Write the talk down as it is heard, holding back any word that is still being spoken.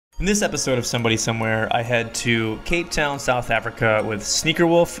In this episode of Somebody Somewhere, I head to Capetown, South Africa with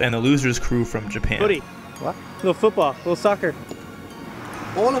Sneakerwolf and the Losers crew from Japan. Footy. What? Little football, little soccer.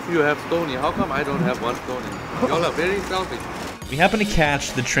 All of you have Stony. How come I don't have one Stony? Y'all are very selfish. We happened to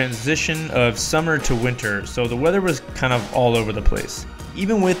catch the transition of summer to winter, so the weather was kind of all over the place.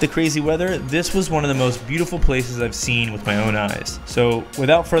 Even with the crazy weather, this was one of the most beautiful places I've seen with my own eyes. So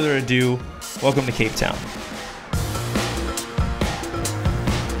without further ado, welcome to Capetown.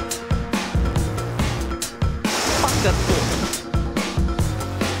 Fuck that fool.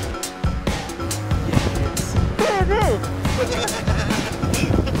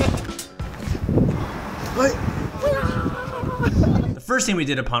 The first thing we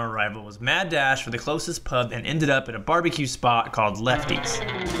did upon arrival was mad dash for the closest pub and ended up at a barbecue spot called Lefty's.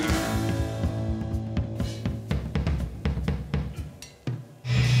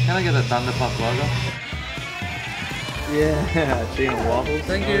 Can I get a Thunderpop burger? Yeah, chicken and waffles.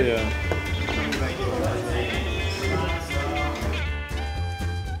 Thank you. Oh, yeah.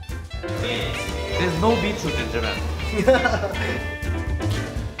 There's no beetroot in Japan.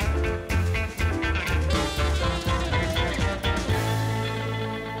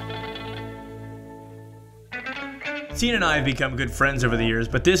 Thian and I have become good friends over the years,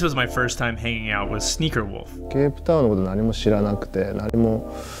 but this was my first time hanging out with Sneakerwolf. ケープタウンのこと何も知らなくて、何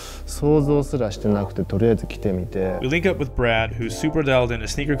も想像すらしてなくて、とりあえず来てみて。 We link up with Brad, who's super dialed into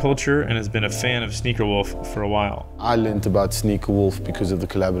sneaker culture and has been a fan of Sneakerwolf for a while. I learned about Sneakerwolf because of the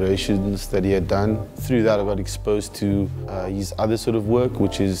collaborations that he had done. Through that I got exposed to his other sort of work,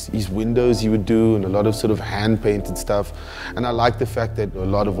 which is his windows he would do and a lot of sort of hand-painted stuff. And I liked the fact that a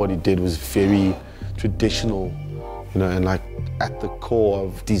lot of what he did was very traditional, you know, and like at the core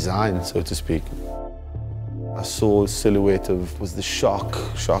of design, so to speak. I saw a silhouette was the Shark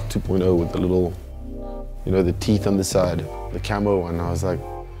 2.0 with the little, you know, the teeth on the side, the camo one. I was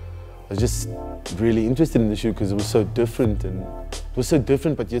just really interested in the shoe because it was so different, and it was so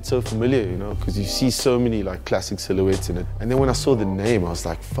different but yet so familiar, you know, because you see so many like classic silhouettes in it. And then when I saw the name, I was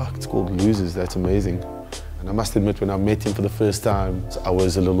like, fuck, it's called Losers, that's amazing. And I must admit, when I met him for the first time, I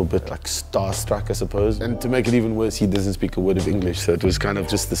was a little bit like starstruck, I suppose. And to make it even worse, he doesn't speak a word of English, so it was kind of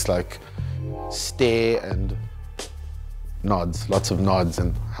just this like stare and nods, lots of nods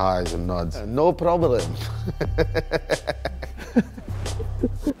and highs and nods. No problem.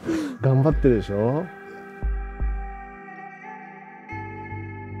 頑張ってるでしょ?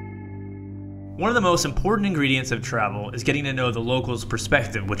 One of the most important ingredients of travel is getting to know the locals'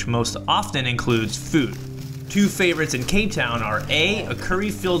 perspective, which most often includes food. Two favorites in Capetown are a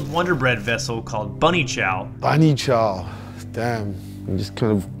curry-filled Wonder Bread vessel called bunny chow. Bunny chow, damn. You just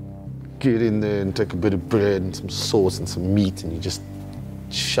kind of get in there and take a bit of bread and some sauce and some meat and you just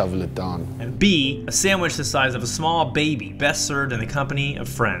shovel it down. And B, a sandwich the size of a small baby, best served in the company of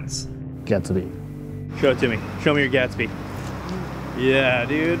friends. Gatsby. Show it to me. Show me your Gatsby. Yeah,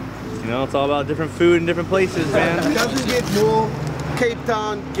 dude. You know, it's all about different food in different places, man. It doesn't get more Cape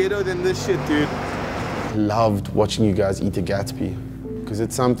Town ghetto than this shit, dude. I loved watching you guys eat a Gatsby because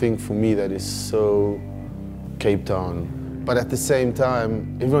it's something for me that is so Cape Town. But at the same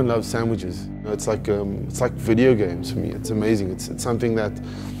time, everyone loves sandwiches. You know, it's like video games for me. It's amazing. It's something that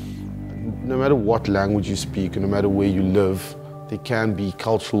no matter what language you speak, and no matter where you live, there can be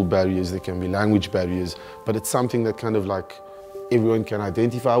cultural barriers, there can be language barriers, but it's something that kind of like everyone can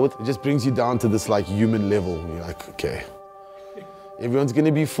identify with. It just brings you down to this like human level. And you're like, okay, everyone's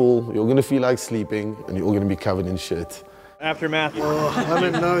gonna be full, you're gonna feel like sleeping, and you're all gonna be covered in shit. Aftermath. Oh, I'm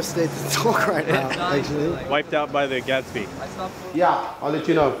in no state to talk right now, actually. Wiped out by the Gatsby. Yeah, I'll let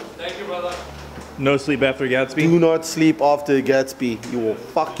you know. Thank you, brother. No sleep after Gatsby? Do not sleep after Gatsby. You will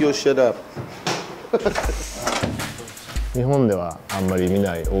fuck your shit up. 日本ではあんまり見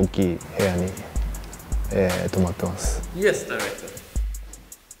ない大きい部屋に、泊まってます。 Yes, director.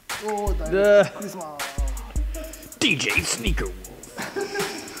 DJ Sneakerwolf.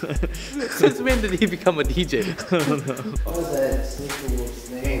 Since when did he become a DJ? What was that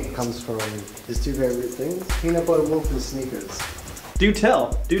Sneakerwolf's name? Comes from his two favorite things: peanut butter wolf and sneakers. Do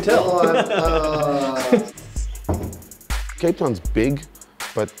tell. Do tell. Cape Town's big,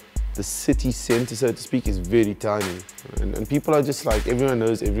 but the city centre, so to speak, is very tiny. And people are just like, everyone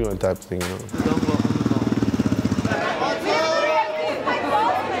knows everyone type of thing, you know?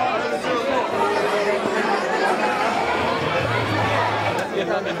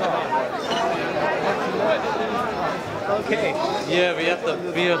 Okay. Yeah, we have the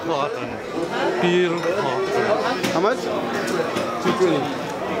beer carton. Beer carton. How much?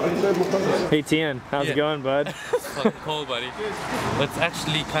 220. Hey Thian, how's it going, bud? It's fucking cold, buddy. It's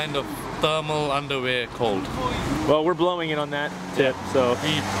actually kind of thermal underwear cold. Well, we're blowing it on that tip, so.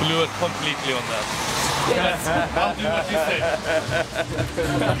 We blew it completely on that. Yes, I'll do what you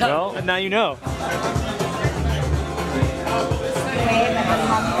say. Well, now you know.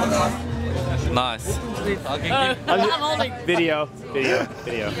 Nice. I'm holding. Video.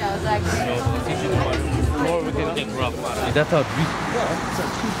 Or we can get rough. That's how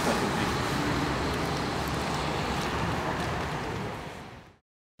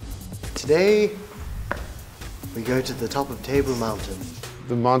Today, we go to the top of Table Mountain.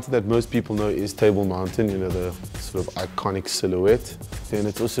 The mountain that most people know is Table Mountain, you know, the sort of iconic silhouette. And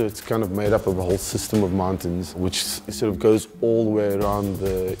it's kind of made up of a whole system of mountains, which sort of goes all the way around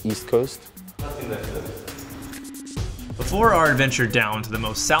the east coast. Before our adventure down to the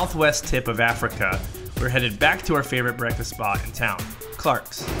most southwest tip of Africa, we're headed back to our favorite breakfast spot in town,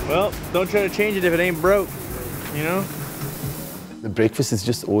 Clark's. Well, don't try to change it if it ain't broke, you know? The breakfast is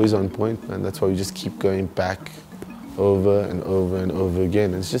just always on point, and that's why we just keep going back over and over and over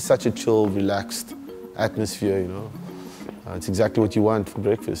again. It's just such a chill, relaxed atmosphere, you know. It's exactly what you want for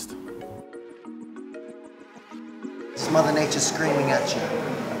breakfast. It's Mother Nature screaming at you.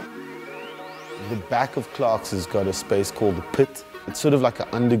 The back of Clark's has got a space called the Pit. It's sort of like an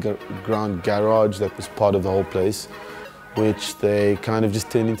underground garage that was part of the whole place, which they kind of just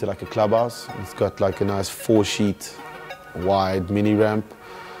turned into like a clubhouse. It's got like a nice 4-sheet wide mini ramp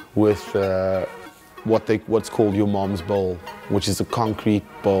with what's called your mom's bowl, which is a concrete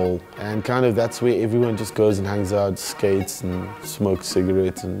bowl. And kind of that's where everyone just goes and hangs out, skates and smokes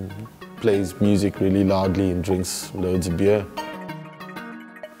cigarettes and plays music really loudly and drinks loads of beer.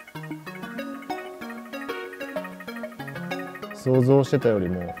 想像してたより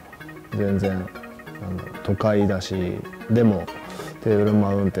も全然都会だし、でもテーブル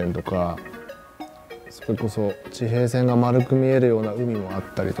マウンテンとかそれこそ地平線が丸く見えるような海もあっ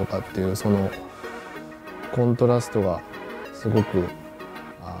たりとかっていうそのコントラストがすごく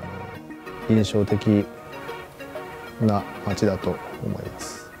印象的な街だと思いま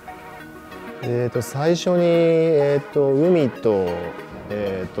す。最初に、海と、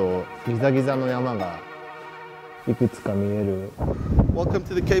ギザギザの山がいくつか見える。 Welcome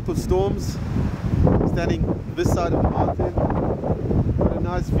to the Cape of Storms. Standing this side of the mountain. Got a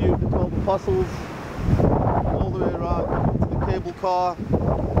nice view of the 12 Apostles. All the way around to the cable car.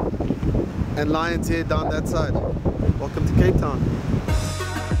 And Lion's Head down that side. Welcome to Cape Town.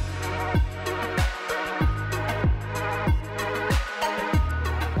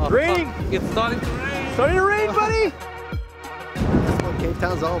 Raining! It's starting to rain. Starting to rain, buddy! That's what Cape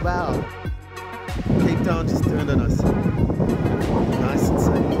Town's all about. Cape Town just turned on us. Nice and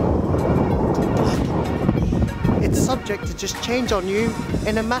sunny. It's subject to just change on you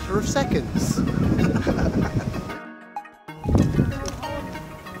in a matter of seconds.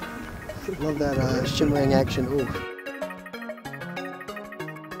 Love that shimmering action. Ooh.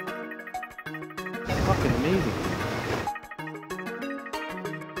 Fucking amazing.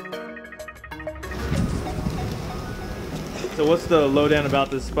 So what's the lowdown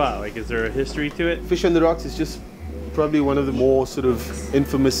about this spot? Like, is there a history to it? Fish on the Rocks is just probably one of the more sort of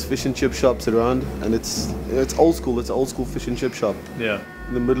infamous fish and chip shops around, and it's old school. It's an old school fish and chip shop. Yeah.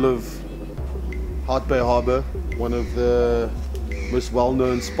 In the middle of Hart Bay Harbour, one of the most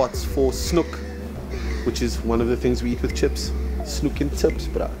well-known spots for snook, which is one of the things we eat with chips. Snook and chips,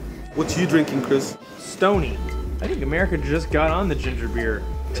 bruh. What you drinking, Chris? Stony. I think America just got on the ginger beer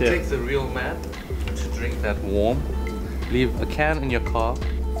It tip. takes a real man to drink that warm. Leave a can in your car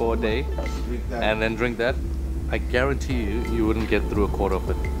for a day and then drink that. I guarantee you, you wouldn't get through a quarter of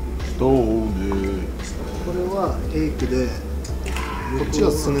it.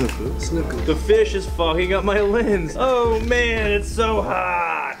 The fish is fogging up my lens. Oh man, it's so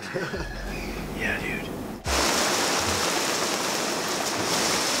hot. Yeah, dude.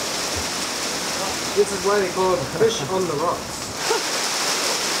 This is why they call it fish on the rocks.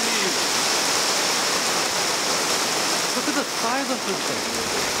 Look at the size of this thing.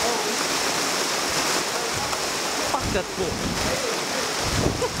 Fuck that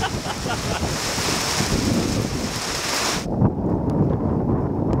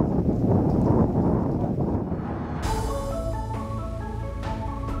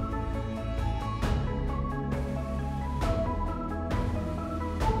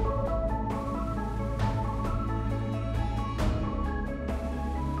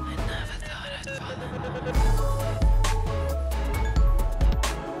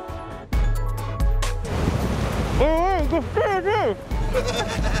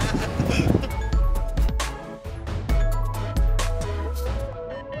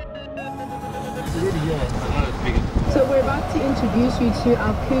So we're about to introduce you to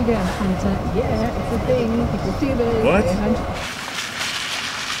our program hunter. Yeah, it's a thing. People do this. What? They hunt.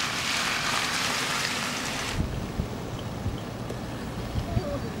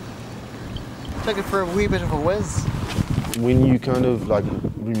 Looking for a wee bit of a whiz. When you kind of like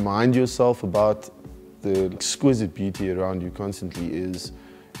remind yourself about the exquisite beauty around you constantly is,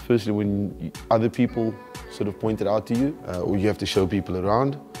 firstly, when other people sort of point it out to you, or you have to show people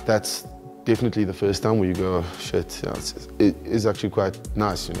around. That's definitely the first time where you go, oh, shit, yeah, it is actually quite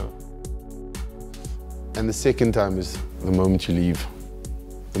nice, you know. And the second time is the moment you leave.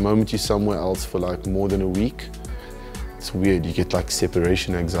 The moment you're somewhere else for like more than a week, it's weird, you get like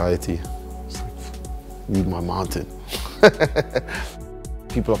separation anxiety. It's like, leave my mountain.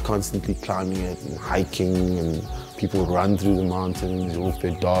 People are constantly climbing it and hiking, and people run through the mountains with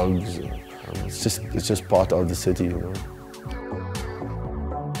their dogs. It's just part of the city, you know.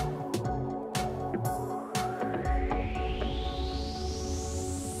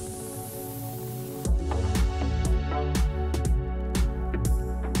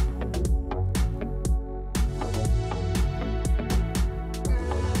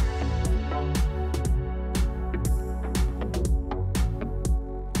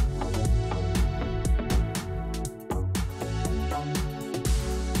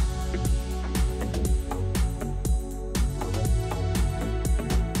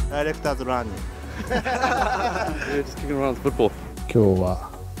 Director's running. We're just kicking around football. 今日は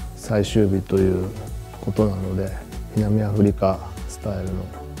最終日ということなので、南アフリカスタイルの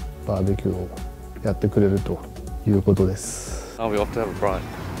バーベキューをやってくれるということです。Now we have to have a braai.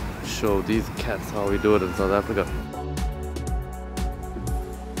 Show these cats how we do it in South Africa.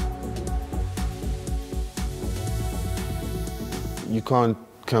 You can't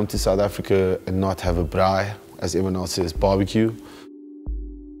come to South Africa and not have a braai, as everyone else says, barbecue.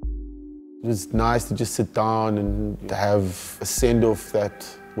 It was nice to just sit down and have a send-off that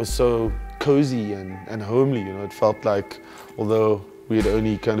was so cozy and homely, you know. It felt like, although we had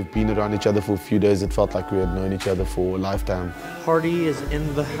only kind of been around each other for a few days, it felt like we had known each other for a lifetime. Party is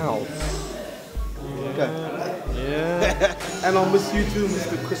in the house. Yeah. And I'll miss you too,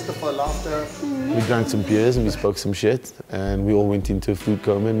 Mr. Christopher Laughter. We drank some beers and we spoke some shit, and we all went into a food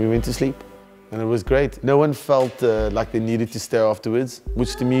coma and we went to sleep. And it was great. No one felt like they needed to stay afterwards,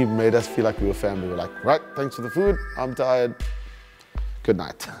 which to me made us feel like we were family. We were like, right, thanks for the food, I'm tired, good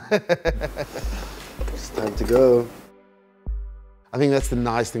night. It's time to go. I think that's the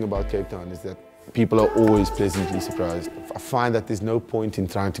nice thing about Cape Town, is that people are always pleasantly surprised. I find that there's no point in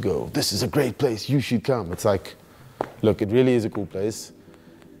trying to go, this is a great place, you should come. It's like, look, it really is a cool place,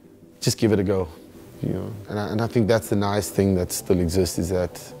 just give it a go. You know? And I think that's the nice thing that still exists, is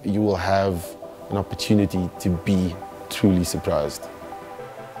that you will have an opportunity to be truly surprised.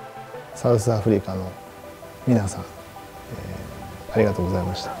 サウスアフリカの皆さん、ありがとうござい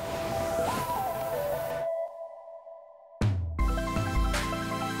ました。